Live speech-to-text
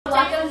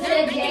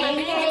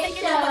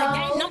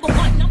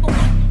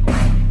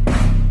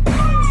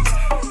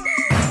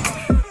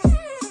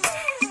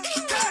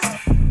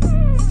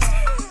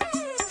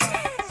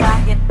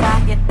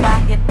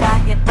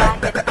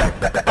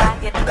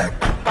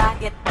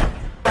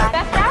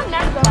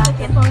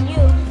on you.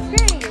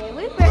 Period.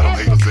 We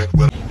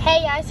forever. Hey,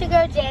 y'all, it's your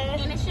girl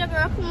Jayah. And it's your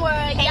girl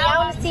Kimora. And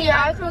y'all want to see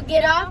our crew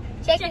get off?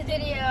 Check this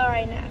video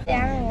right now.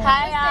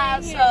 Hi,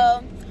 y'all.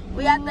 So,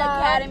 we at the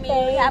academy.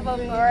 We have a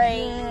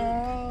break.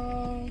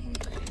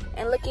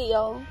 And look at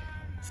yo.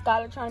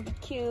 Skylar trying to be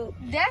cute.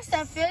 That's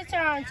a filter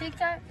on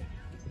TikTok?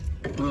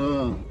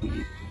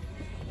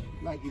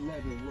 Like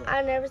 11 what?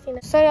 I've never seen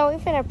it. So, y'all,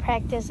 we finna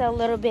practice a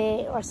little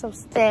bit or some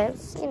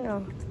steps, you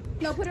know.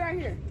 No, put it right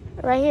here.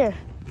 Right here.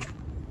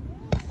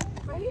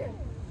 Right here.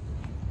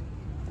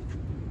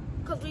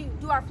 Because we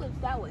do our flips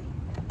that way.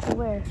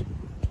 Where?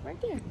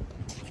 Right there.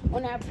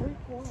 On that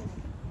brick wall.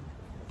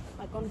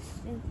 Like on the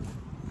sink.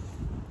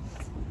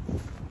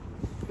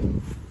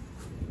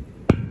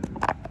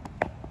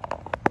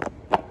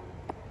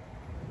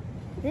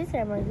 These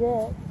cameras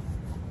good.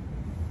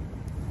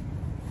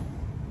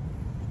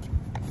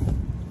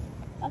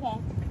 Okay.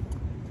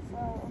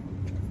 So,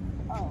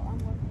 I'm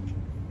working.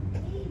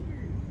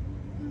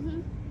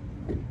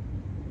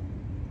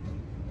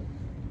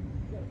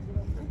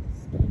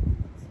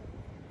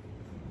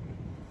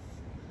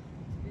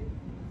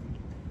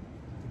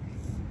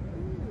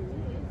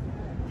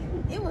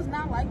 It was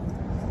not like this.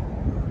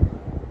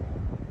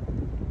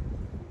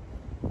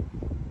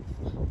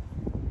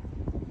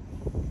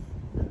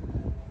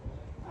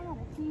 I got a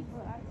key,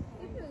 but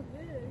it feels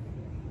good.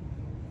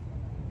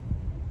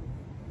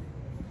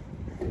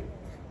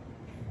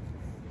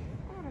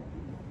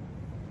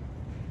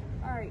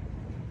 All right.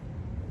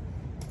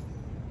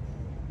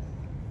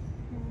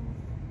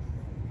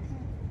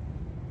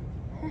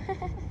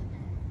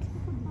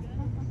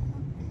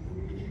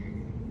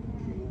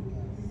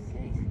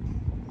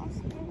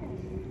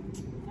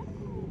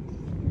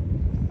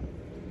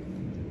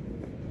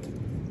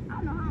 I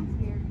don't know how I'm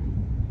scared.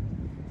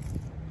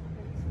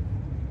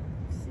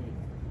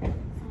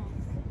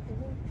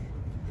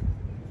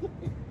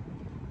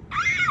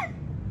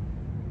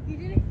 You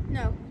did it?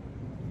 No.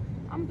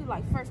 I'm gonna do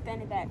like first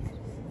standing back.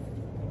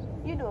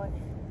 You do it.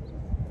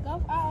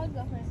 Go. I'll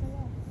go first.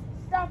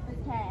 Stop the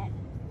cat.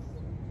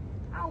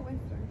 I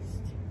went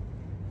first.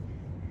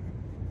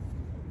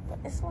 But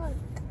it's like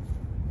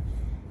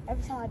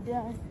every time I do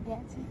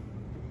dancing,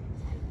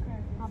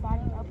 my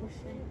body up with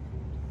shit.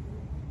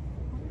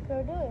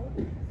 Girl,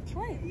 do it.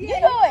 Try it. You do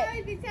it.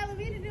 You be telling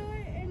me to do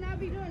it, and I'll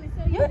be doing it.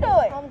 So You do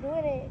it. I'm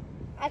doing it.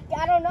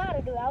 I don't know how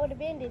to do it. I would have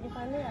been did if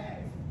I knew how to.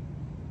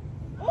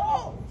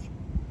 Oh!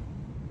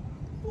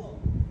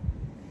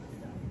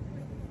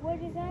 What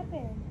just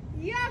happened?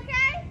 You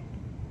okay?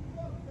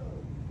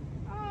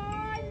 Oh,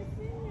 I just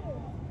see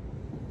you.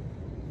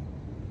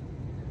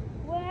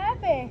 What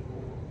happened?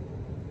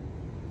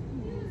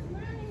 He was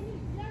running.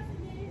 He jumped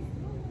in his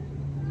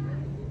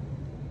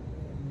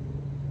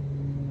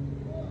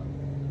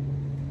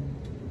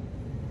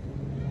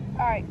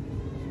All right.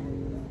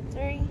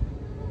 3,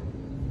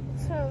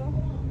 2,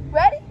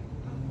 ready?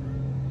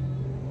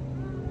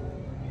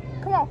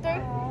 Come on, 3.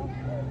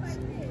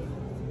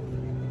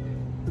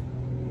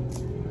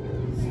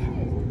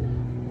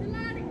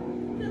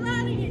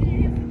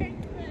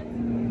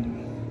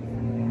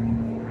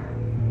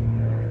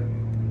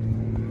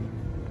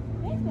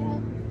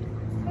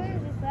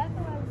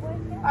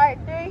 All right,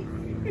 3.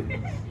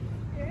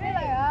 You're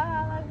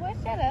like, what?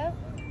 Shut up.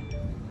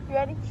 You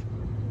ready?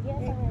 Yes,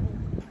 I'm ready.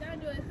 Don't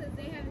do it because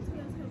they have a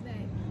twins come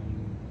back.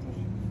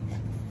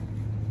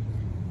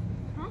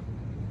 Huh?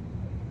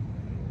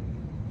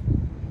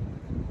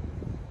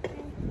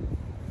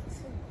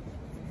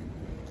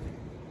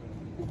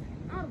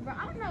 Oh, bro, I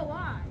don't know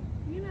why.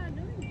 You're not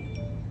doing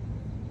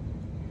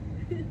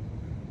it.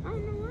 I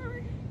don't know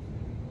why.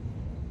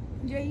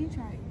 Jay, you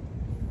try it.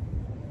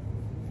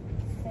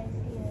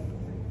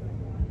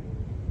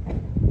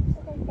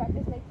 Okay,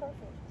 practice makes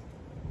perfect.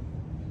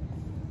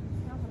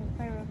 I'm gonna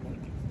pray real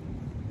quick.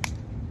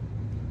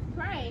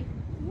 Pray?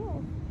 Yeah.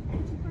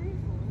 What you praying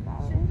for?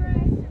 Should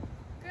pray.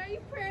 Girl,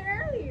 you prayed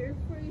earlier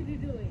for you to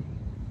do it.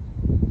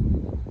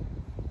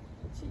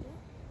 She did?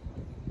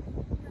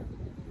 No.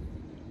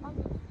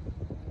 Okay.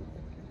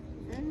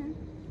 Okay.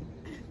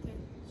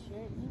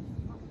 Shit.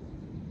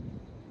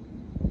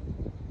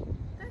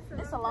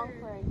 That's a long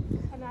prayer.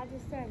 And I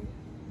just started.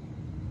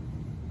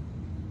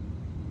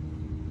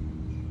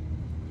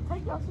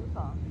 Take your shoes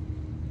off.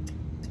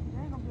 You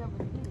ain't gonna be able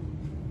to get it.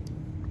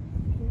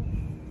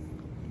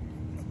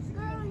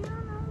 Girl, you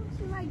don't know.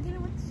 She might get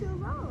it with the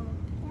shoes on.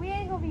 We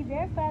ain't gonna be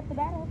barefoot at the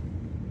battle.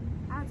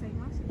 I'll take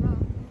my shoes off.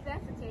 If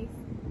that's the case.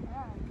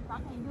 Yeah. If I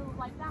can't do it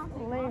like that, I'll take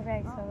my shoes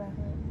Legs off. so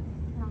barefoot.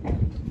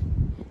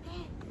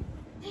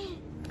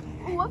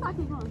 Oh, what if I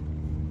keep going?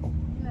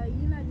 No,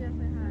 you're not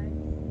jumping high.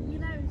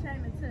 You're not even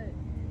trying to touch.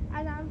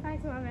 I know, I'm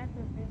trying to my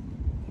bathroom first.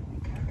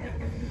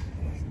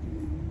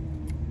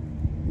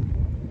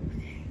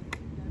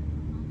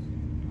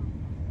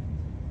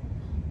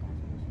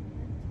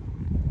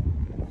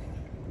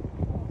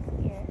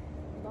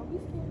 Don't be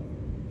scared.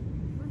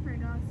 What if her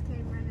dogs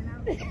came running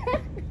out?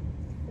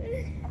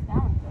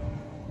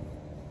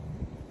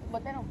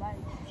 But they don't bite.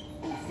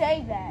 He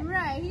said that.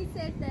 Right, he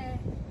said that.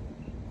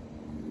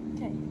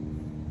 Okay.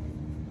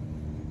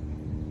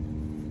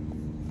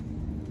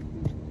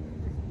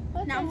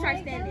 No, I'm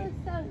trying standing.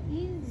 So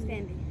easy.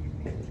 Standing.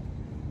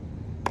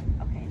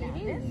 Okay, now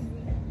this.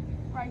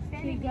 Right,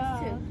 standing these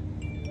two.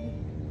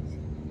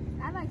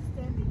 I like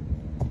standing.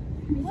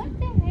 What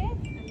the heck?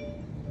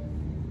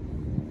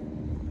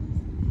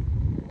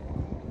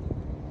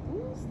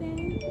 Ooh,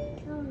 stand.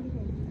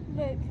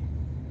 Look.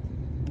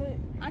 Look.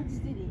 I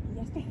just did it.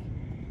 Yes, stand.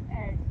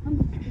 Alright. I'm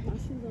gonna put my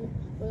shoes on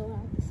well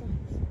out the socks.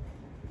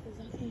 Because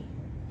I can't.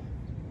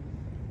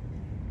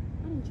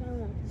 I didn't try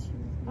out the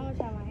shoes. I'm gonna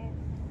try my hair.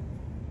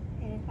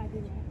 And if I do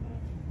that.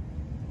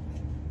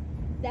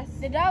 That's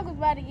the dog was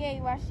by the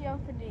gate while she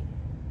opened it.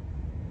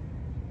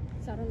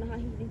 So I don't know how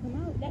he didn't come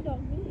out. That dog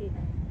did.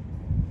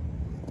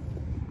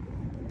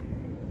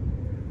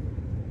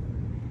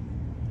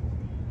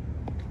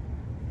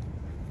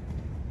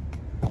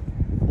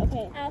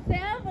 Okay. I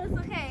fell, but it's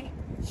okay.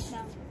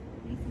 No.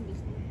 You can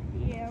just stand.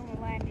 Yeah, I'm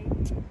gonna land it.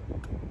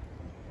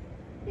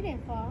 You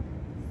didn't fall.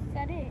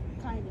 I did.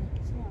 Kinda.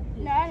 Small.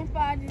 No, I didn't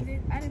fall. I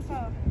didn't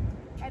fall.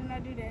 I did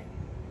not do that.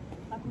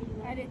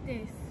 I did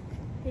this.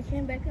 It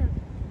came back up.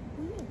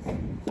 Yes.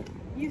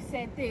 You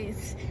said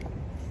this.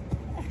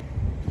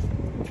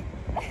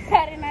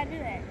 I did not do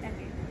that.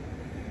 Okay.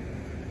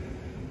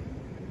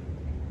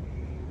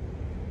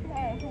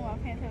 Alright, pull my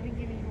pants up and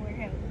give me more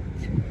help.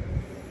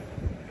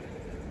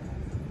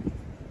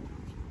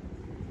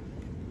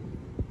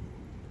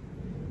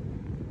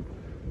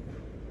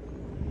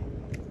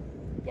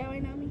 Y'all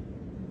waiting on me?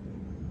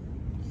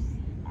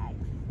 I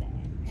stand.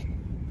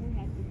 We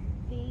had the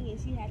thing and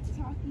she had the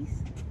talkies.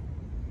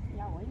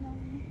 Y'all waiting on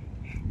me?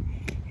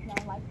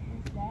 Y'all like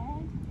this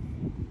bag?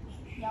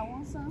 Y'all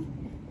want some?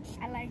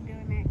 I like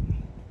doing that.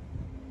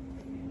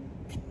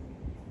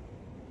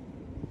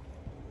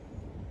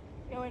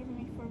 Y'all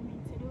waiting for me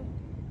to do it?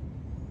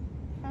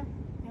 Huh?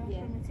 Y'all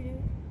waiting for me to do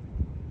it?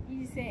 You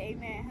just said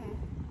amen, huh?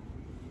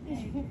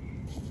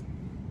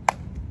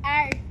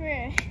 Alright,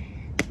 friend.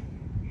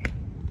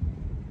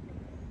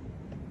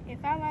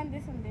 If I learn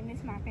this one, then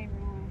it's my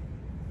favorite one.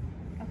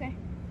 Okay?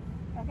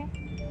 Okay?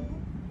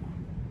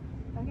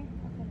 Okay?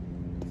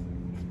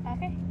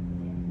 Okay?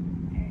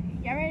 Alright.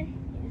 Y'all ready?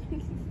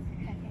 Okay.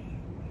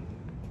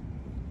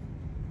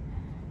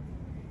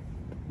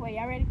 Wait,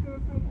 y'all ready for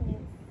it?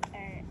 Yes.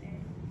 Alright.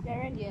 Y'all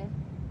ready? Yeah.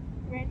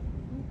 Ready?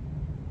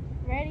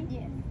 Ready?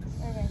 Yeah.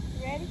 Alright.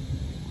 Ready?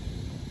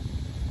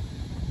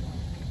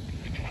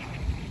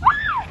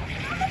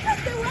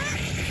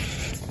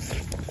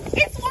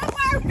 It's one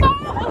more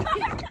phone!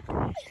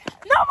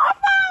 No, my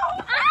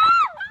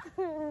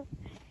phone!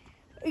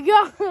 Yo!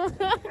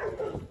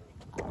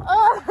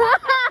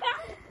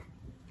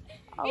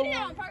 He did it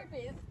on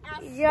purpose.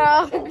 Yo!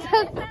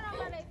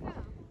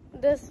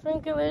 The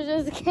sprinkler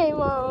just came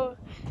on.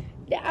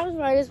 Yeah, I was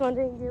right. This one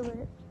didn't get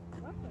wet.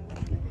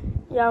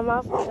 Yeah,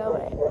 my phone got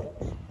wet.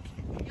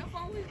 Your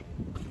phone was...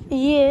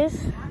 Yes.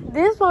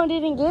 This one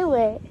didn't get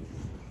wet.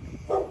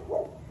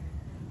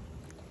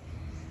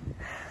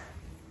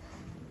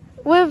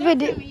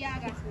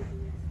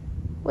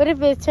 What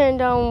if it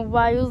turned on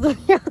while you was doing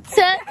your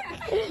test?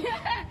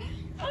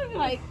 I'm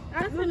like,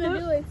 I'm gonna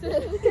do it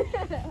too.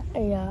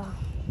 Yeah.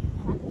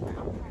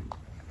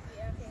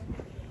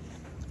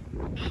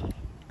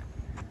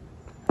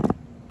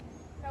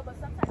 No, but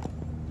sometimes you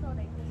control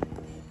that thing.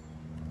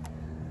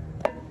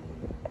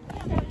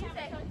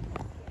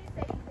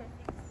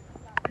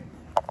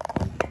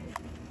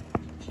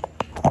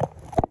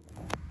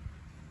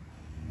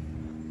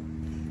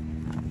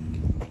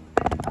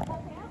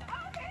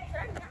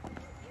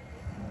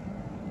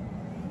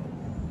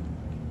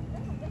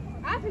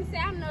 I can say I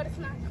know it's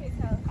not his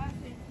house.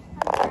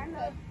 I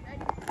know.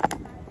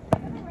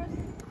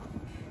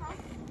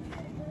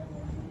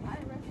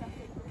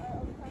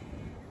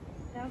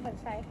 I'm gonna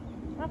try.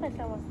 I'm gonna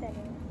try one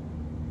second.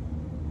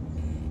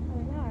 Oh,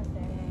 now I'm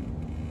standing.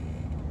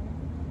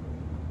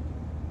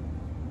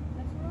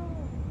 Let's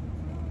roll.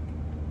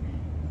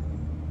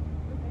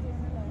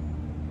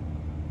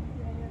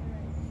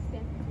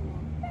 Stand for too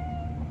long.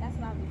 That's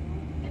what I'll be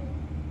doing.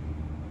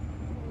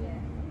 Yeah.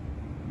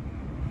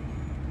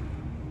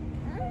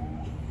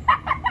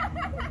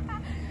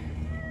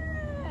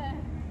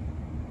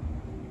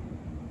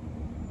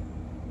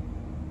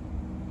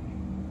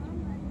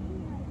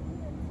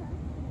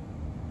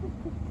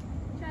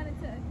 Try to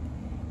tuck.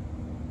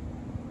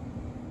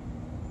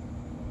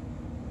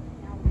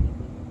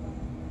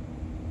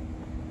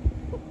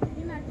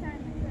 You're not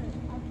trying to tuck.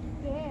 I'm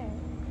scared.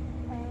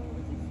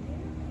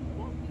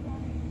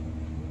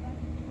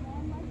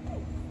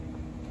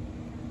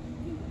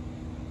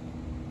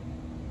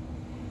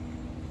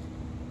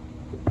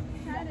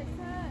 Try to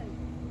tug.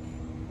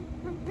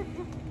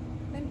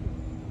 Let me.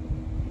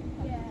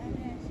 Yeah, and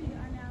then she, I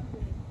know I'm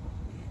good.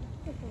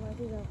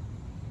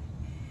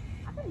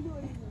 I couldn't do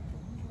it either.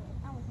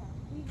 I was hard.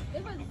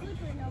 It wasn't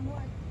slippery no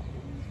more.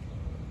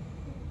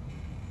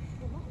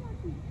 But why am I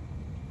keep?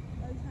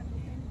 Oh, you trying to do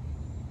things?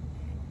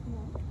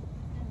 No.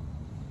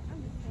 I'm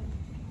just saying.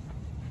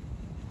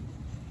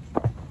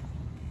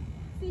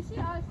 See, she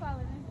always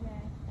following this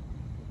bag.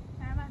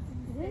 I'm about to do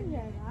This is this.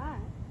 a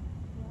lot.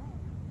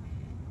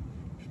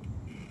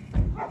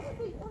 How could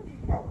we?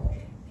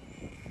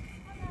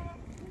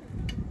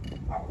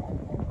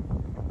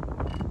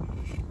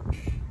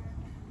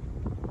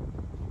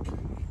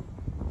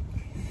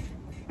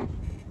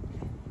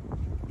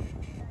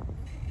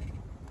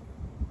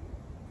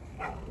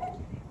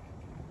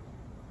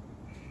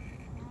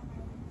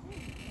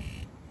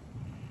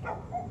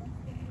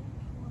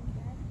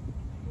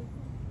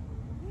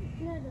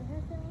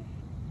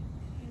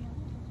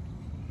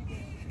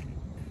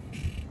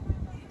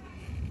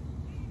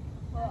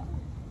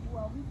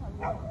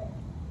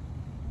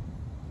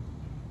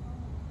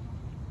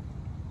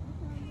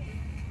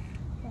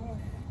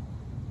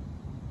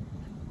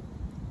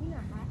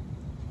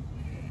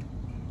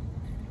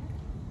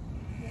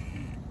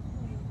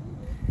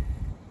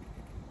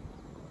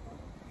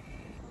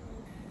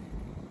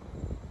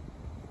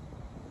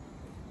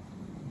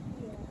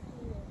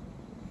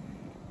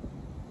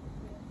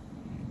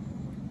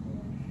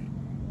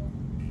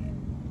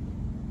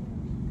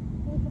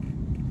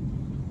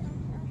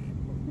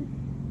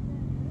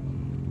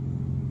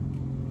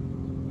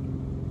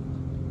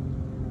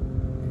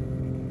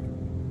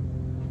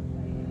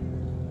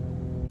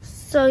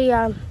 So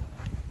yeah,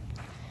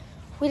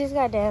 we just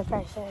got done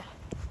pressing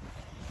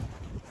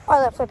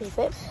all that flippy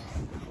flips.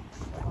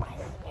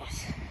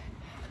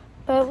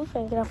 But we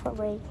finna get off our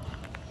break.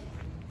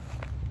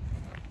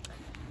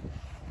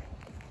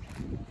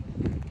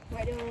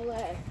 Right on the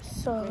left.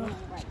 So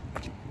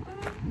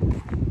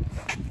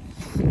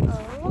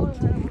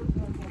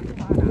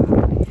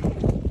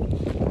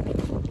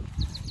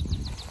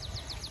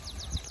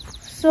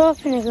I'm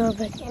finna go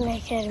back in the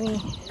academy.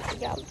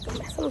 Y'all,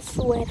 I'm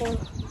sweating.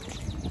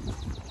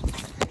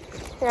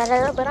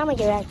 Yeah, but I'm gonna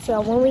get back to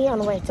y'all when we on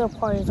the way to a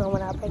party zone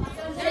when I break.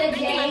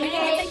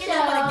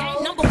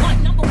 Number one.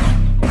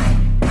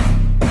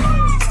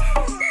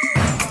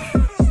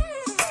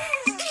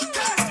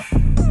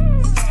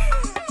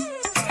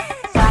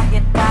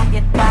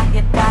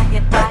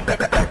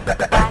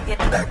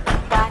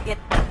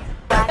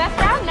 That's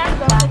how I'm not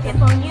gonna put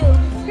this on you.